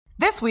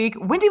This week,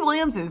 Wendy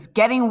Williams is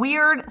getting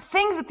weird,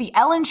 things at the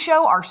Ellen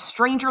Show are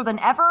stranger than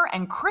ever,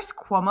 and Chris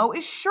Cuomo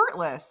is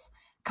shirtless.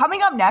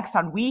 Coming up next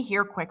on We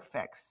Hear Quick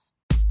Fix.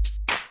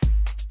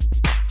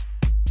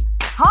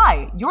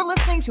 Hi, you're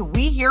listening to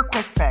We Hear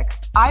Quick Fix.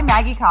 I'm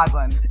Maggie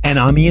Coughlin. And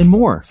I'm Ian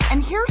Moore.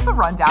 And here's the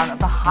rundown of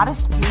the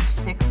hottest Page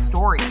Six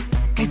stories,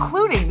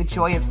 including the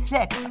Joy of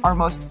Six, our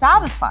most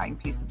satisfying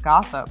piece of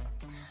gossip.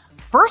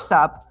 First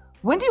up,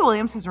 Wendy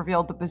Williams has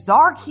revealed the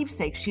bizarre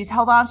keepsake she's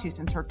held onto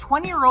since her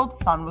 20-year-old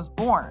son was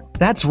born.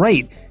 That's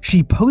right.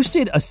 She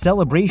posted a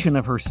celebration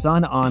of her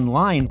son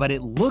online, but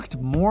it looked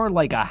more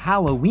like a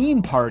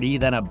Halloween party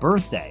than a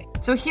birthday.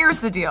 So here's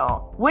the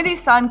deal.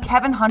 Wendy's son,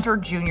 Kevin Hunter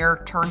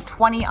Jr., turned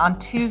 20 on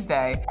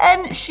Tuesday,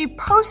 and she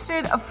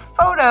posted a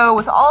photo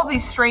with all of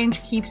these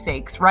strange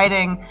keepsakes,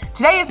 writing,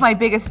 "Today is my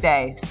biggest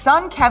day.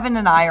 Son Kevin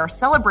and I are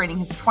celebrating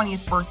his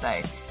 20th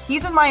birthday.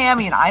 He's in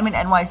Miami and I'm in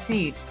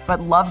NYC, but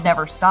love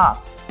never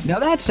stops." Now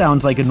that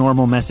sounds like a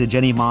normal message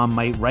any mom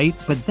might write,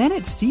 but then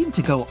it seemed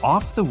to go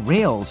off the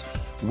rails.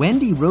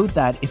 Wendy wrote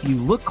that if you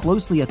look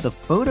closely at the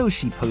photo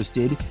she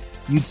posted,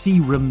 you'd see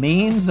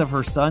remains of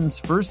her son's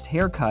first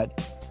haircut,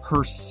 her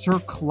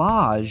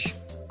cerclage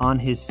on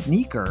his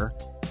sneaker,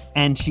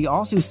 and she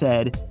also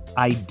said,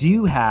 "I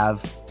do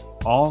have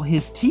all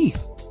his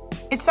teeth."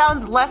 It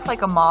sounds less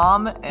like a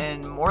mom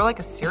and more like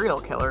a serial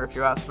killer, if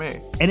you ask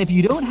me. And if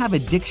you don't have a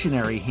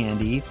dictionary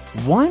handy,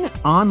 one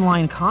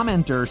online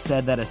commenter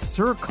said that a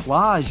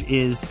cerclage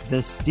is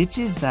the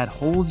stitches that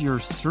hold your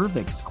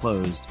cervix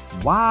closed.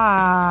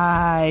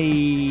 Why?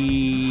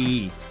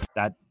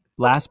 That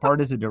last part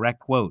is a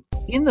direct quote.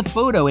 In the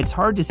photo, it's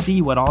hard to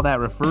see what all that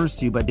refers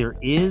to, but there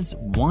is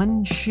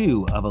one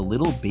shoe of a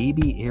little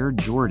baby Air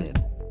Jordan.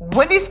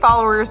 Wendy's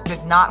followers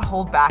did not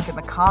hold back in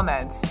the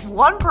comments.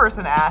 One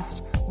person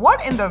asked,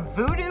 "What in the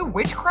voodoo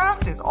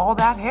witchcraft is all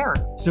that hair?"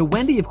 So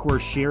Wendy, of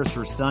course, shares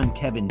her son,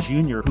 Kevin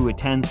Jr., who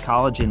attends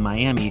college in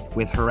Miami,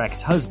 with her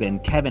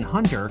ex-husband, Kevin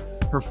Hunter,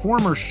 her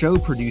former show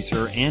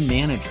producer and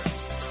manager.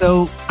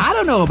 So I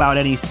don't know about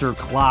any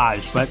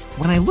cerclage, but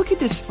when I look at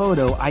this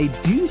photo, I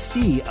do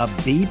see a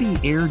baby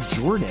Air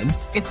Jordan.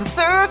 It's a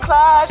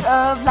cerclage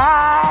of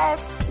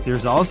life.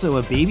 There's also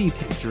a baby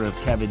picture of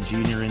Kevin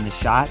Jr. in the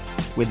shot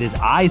with his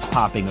eyes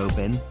popping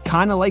open,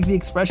 kind of like the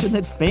expression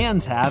that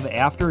fans have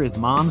after his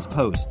mom's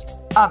post.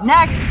 Up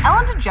next,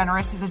 Ellen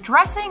DeGeneres is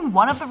addressing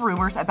one of the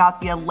rumors about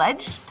the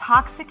alleged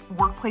toxic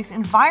workplace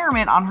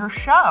environment on her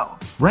show.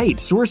 Right.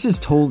 Sources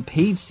told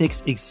Page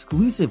Six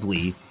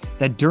exclusively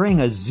that during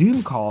a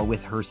Zoom call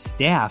with her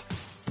staff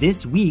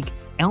this week,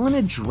 Ellen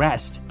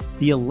addressed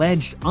the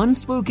alleged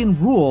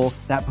unspoken rule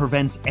that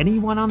prevents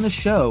anyone on the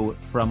show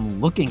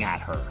from looking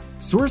at her.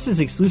 Sources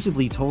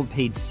exclusively told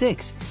Page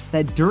Six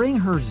that during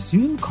her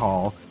Zoom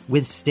call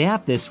with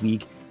staff this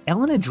week,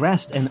 Ellen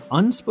addressed an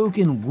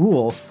unspoken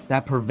rule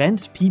that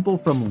prevents people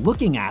from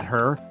looking at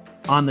her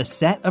on the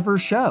set of her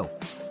show.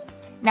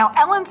 Now,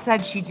 Ellen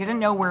said she didn't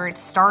know where it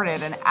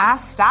started and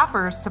asked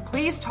staffers to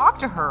please talk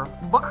to her,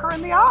 look her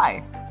in the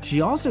eye.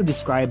 She also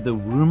described the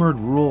rumored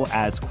rule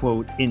as,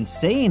 quote,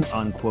 insane,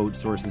 unquote,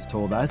 sources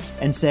told us,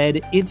 and said,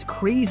 "It's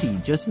crazy,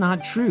 just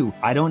not true.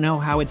 I don't know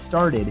how it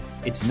started.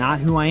 It's not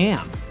who I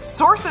am."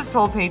 Sources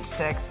told Page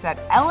Six that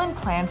Ellen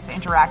plans to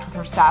interact with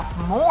her staff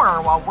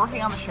more while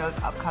working on the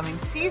show's upcoming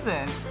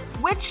season,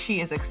 which she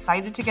is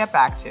excited to get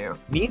back to.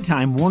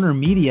 Meantime, Warner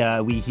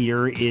Media, we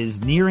hear,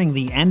 is nearing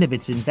the end of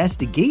its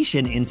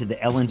investigation into the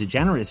Ellen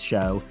DeGeneres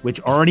show, which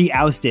already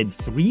ousted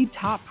 3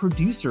 top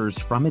producers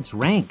from its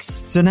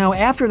ranks. So now,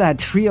 after that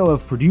trio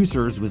of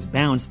producers was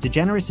bounced,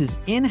 DeGeneres'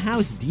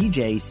 in-house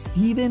DJ,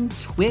 Steven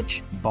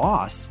Twitch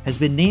Boss, has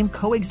been named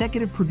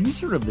co-executive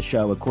producer of the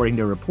show, according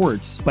to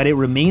reports. But it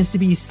remains to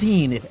be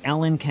seen if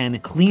Ellen can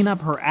clean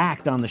up her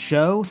act on the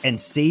show and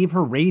save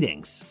her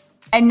ratings.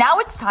 And now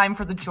it's time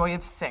for the Joy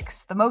of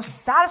Six, the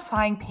most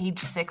satisfying Page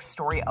Six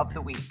story of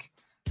the week.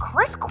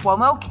 Chris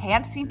Cuomo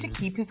can't seem to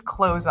keep his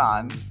clothes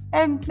on,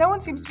 and no one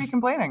seems to be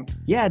complaining.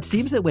 Yeah, it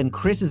seems that when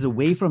Chris is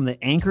away from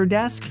the anchor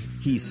desk,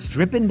 he's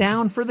stripping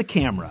down for the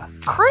camera.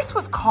 Chris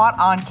was caught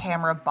on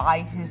camera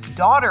by his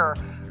daughter,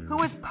 who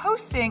was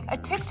posting a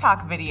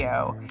TikTok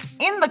video.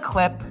 In the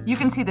clip, you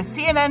can see the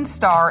CNN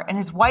star and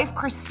his wife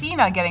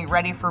Christina getting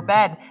ready for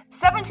bed.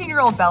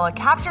 17-year-old Bella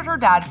captured her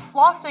dad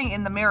flossing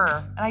in the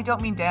mirror, and I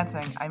don't mean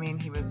dancing, I mean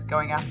he was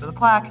going after the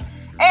plaque,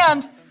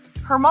 and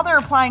her mother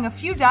applying a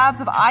few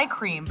dabs of eye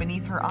cream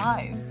beneath her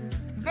eyes.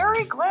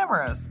 Very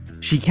glamorous.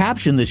 She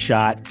captioned the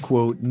shot,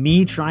 quote,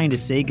 "me trying to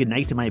say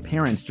goodnight to my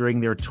parents during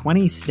their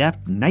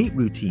 20-step night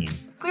routine."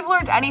 If we've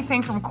learned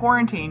anything from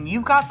quarantine,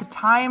 you've got the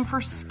time for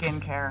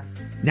skincare.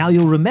 Now,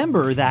 you'll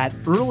remember that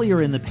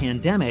earlier in the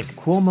pandemic,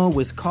 Cuomo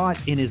was caught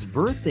in his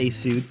birthday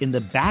suit in the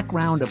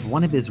background of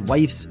one of his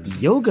wife's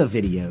yoga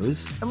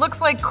videos. It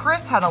looks like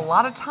Chris had a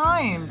lot of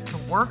time to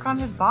work on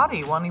his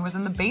body while he was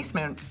in the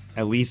basement.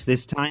 At least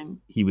this time,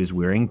 he was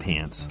wearing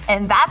pants.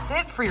 And that's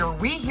it for your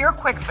We Hear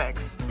Quick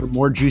Fix. For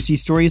more juicy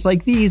stories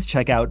like these,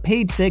 check out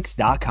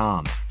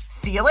page6.com.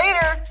 See you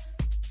later.